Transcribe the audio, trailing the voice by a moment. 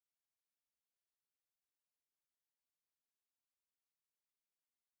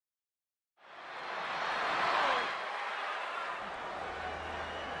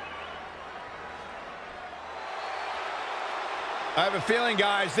I have a feeling,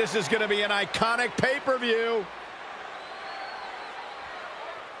 guys, this is going to be an iconic pay-per-view.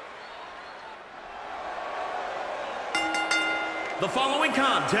 The following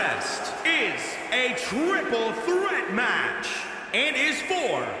contest is a triple threat match and is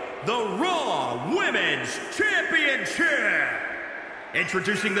for the Raw Women's Championship.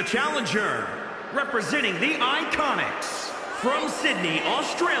 Introducing the challenger, representing the Iconics, from Sydney,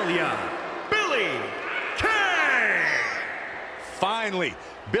 Australia, Billy Kay. Finally,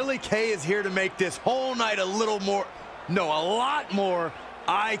 Billy Kay is here to make this whole night a lot more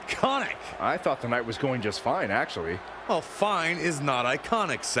iconic. I thought the night was going just fine, actually. Well, fine is not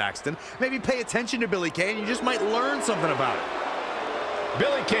iconic, Saxton. Maybe pay attention to Billy Kay and you just might learn something about it.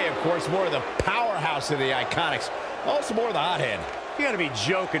 Billy Kay, of course, more of the powerhouse of the Iconics. Also more of the hothead. You gotta be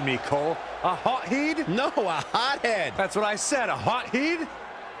joking me, Cole. A hot heat? No, a hothead. That's what I said, a hot heat?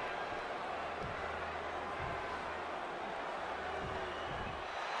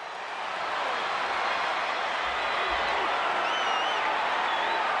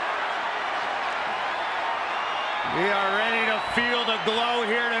 We are ready to feel the glow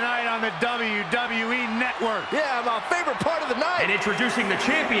here tonight on the WWE Network. Yeah, my favorite part of the night. And introducing the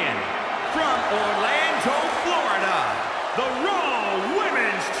champion, from Orlando, Florida, the Raw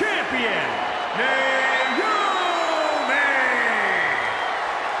Women's Champion, Naomi.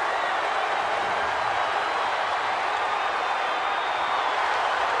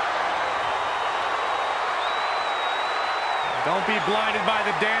 Don't be blinded by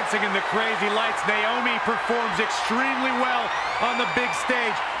the dancing and the crazy lights. Naomi performs extremely well on the big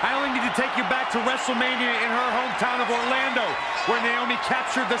stage. I only need to take you back to WrestleMania in her hometown of Orlando, where Naomi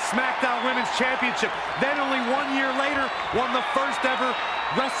captured the SmackDown Women's Championship. Then only 1 year later, won the first ever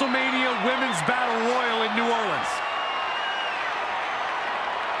WrestleMania Women's Battle Royal in New Orleans.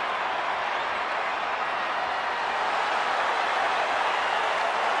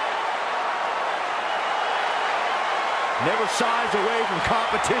 Never shies away from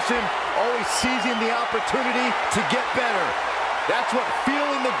competition, always seizing the opportunity to get better. That's what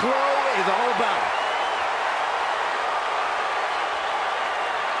feeling the glow is all about.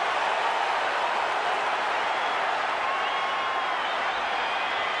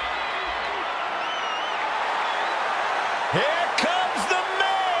 Here comes the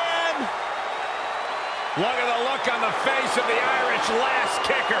man! Look at the look on the face of the Irish lass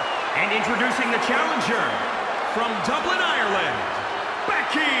kicker. And introducing the challenger, from Dublin, Ireland,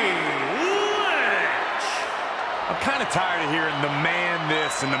 Becky Lynch. I'm kind of tired of hearing the man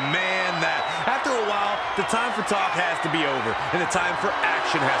this and the man that. After a while, the time for talk has to be over, and the time for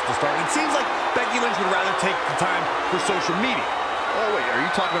action has to start. It seems like Becky Lynch would rather take the time for social media. Oh, wait, are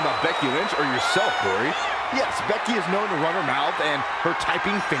you talking about Becky Lynch or yourself, Corey? Yes, Becky is known to run her mouth and her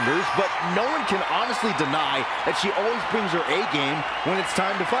typing fingers, but no one can honestly deny that she always brings her A game when it's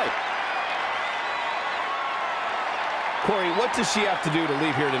time to fight. Corey, what does she have to do to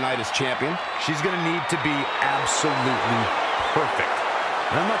leave here tonight as champion? She's going to need to be absolutely perfect.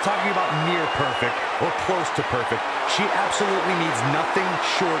 And I'm not talking about near perfect or close to perfect. She absolutely needs nothing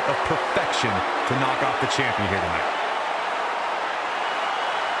short of perfection to knock off the champion here tonight.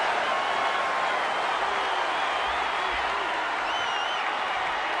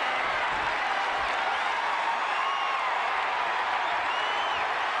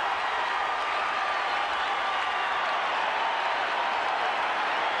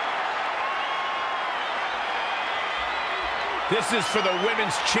 This is for the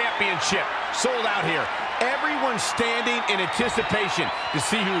Women's Championship. Sold out here. Everyone's standing in anticipation to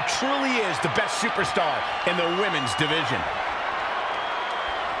see who truly is the best superstar in the women's division.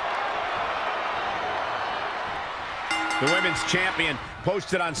 The women's champion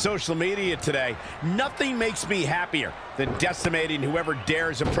posted on social media today, "Nothing makes me happier than decimating whoever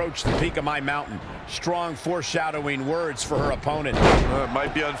dares approach the peak of my mountain." Strong foreshadowing words for her opponent. It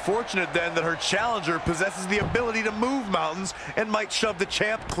might be unfortunate then that her challenger possesses the ability to move mountains and might shove the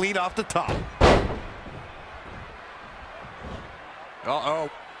champ clean off the top. Uh-oh.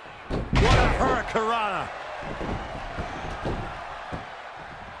 What a hurricanrana.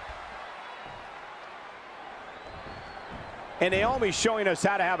 And Naomi's showing us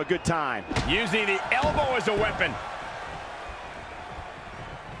how to have a good time, using the elbow as a weapon.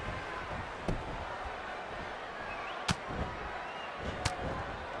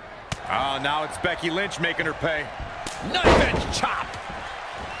 Oh, now it's Becky Lynch making her pay. Knife edge chop.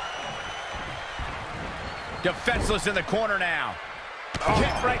 Defenseless in the corner now.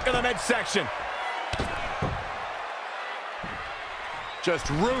 Kick right to the midsection. Just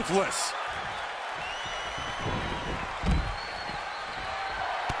ruthless.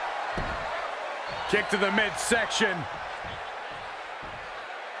 Kick to the midsection.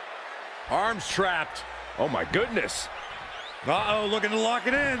 Arms trapped. Oh, my goodness. Uh-oh, looking to lock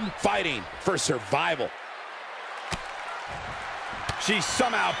it in. Fighting for survival. She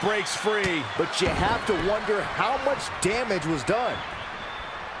somehow breaks free. But you have to wonder how much damage was done.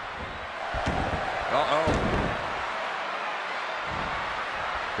 Uh-oh.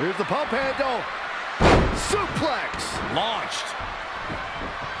 Here's the pump handle. Suplex. Launched.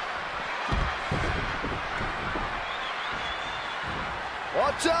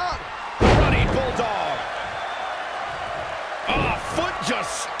 Watch out. Running bulldog. Oh, foot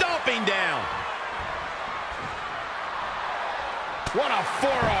just stomping down. What a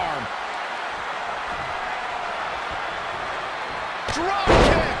forearm. Drop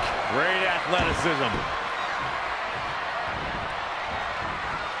kick. Great athleticism.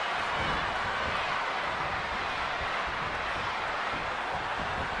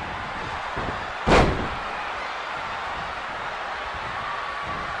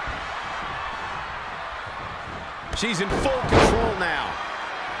 She's in full control now.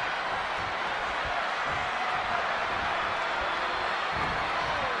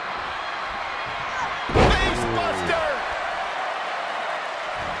 Face buster!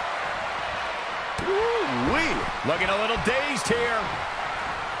 Woo-wee! Looking a little dazed here.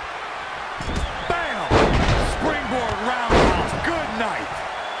 Bam! Springboard roundhouse. Good night.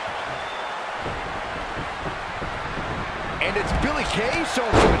 And it's Billie Kay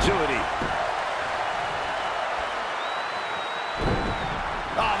showing some agility.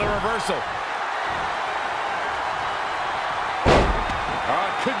 Ah, the reversal.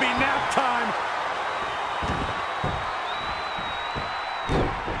 It could be nap time.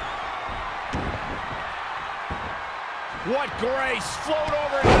 What grace. Float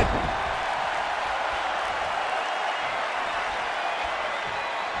over into the...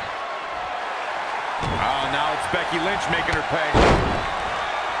 Oh, now it's Becky Lynch making her pay.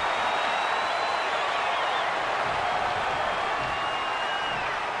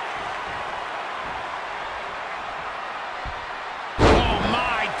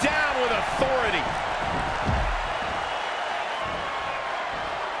 Authority.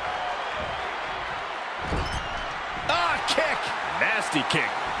 Ah, kick. Nasty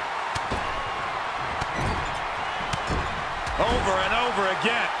kick. Over and over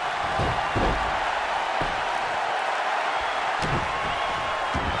again.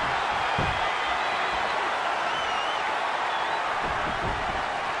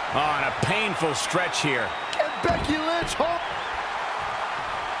 On a painful stretch here. And Becky Lynch home.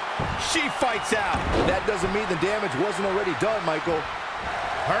 She fights out. That doesn't mean the damage wasn't already done, Michael.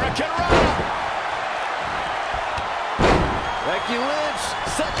 Hurricane Rana. Becky Lynch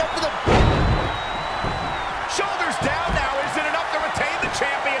set up for the... Shoulders down now. Is it enough to retain the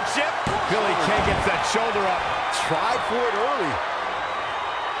championship? Billie Kay gets that shoulder up. Tried for it early.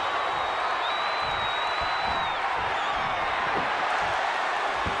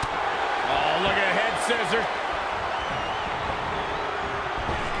 Oh, look at head scissors.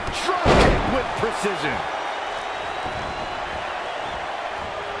 Drop kick with precision.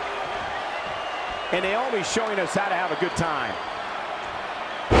 And Naomi's showing us how to have a good time.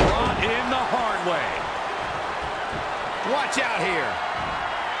 Brought in the hard way. Watch out here.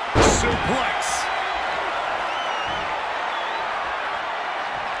 Suplex.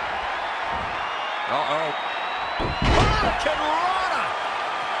 Uh-oh. Hurricane Rana.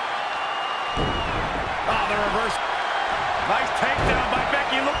 Oh, the reverse. Nice takedown by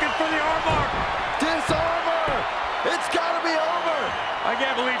Becky, looking for the armbar. Disarmer. It's got to be over. I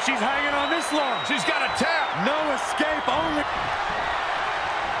can't believe she's hanging on this long. She's got a tap. No escape, only...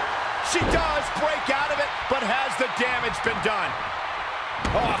 She does break out of it, but has the damage been done?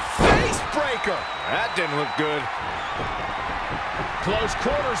 Oh, a face breaker. That didn't look good. Close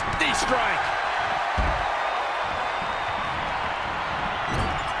quarters, knee strike.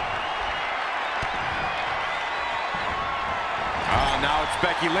 Oh, now it's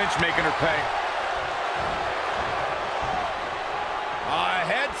Becky Lynch making her pay.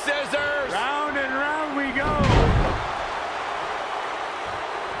 Head scissors. Round and round we go.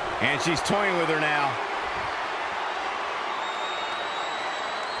 And she's toying with her now.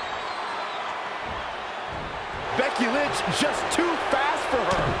 Becky Lynch just too fast for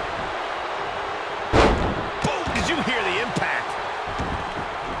her. Boom! Did you hear the impact?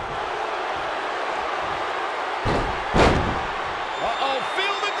 Uh-oh,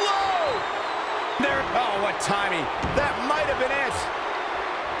 feel the glow! There. Oh, what timing. That might have been it.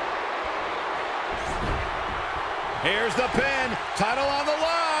 Here's the pin. Title on the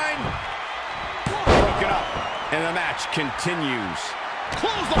line. Broken up. And the match continues.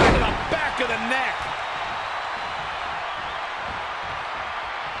 Clothesline to the back of the neck.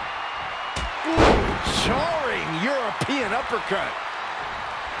 jarring European uppercut.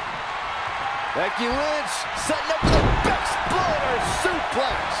 Becky Lynch setting up for the exploder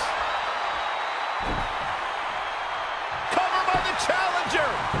suplex. Cover by the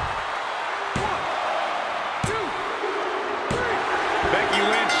challenger. 1, 2, 3. Becky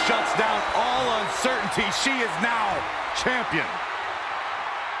Lynch shuts down all uncertainty. She is now champion.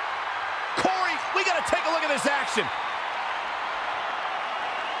 Corey, we got to take a look at this action.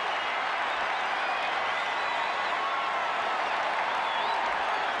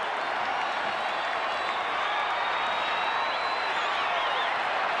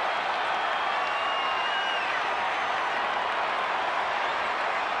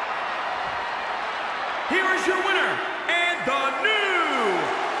 Here is your winner, and the new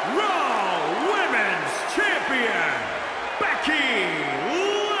Raw Women's Champion, Becky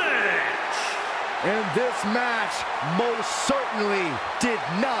Lynch. And this match most certainly did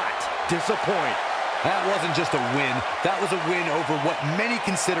not disappoint. That wasn't just a win. That was a win over what many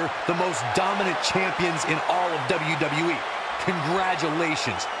consider the most dominant champions in all of WWE.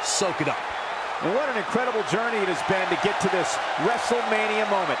 Congratulations. Soak it up. And what an incredible journey it has been to get to this WrestleMania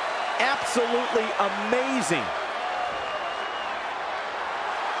moment. Absolutely amazing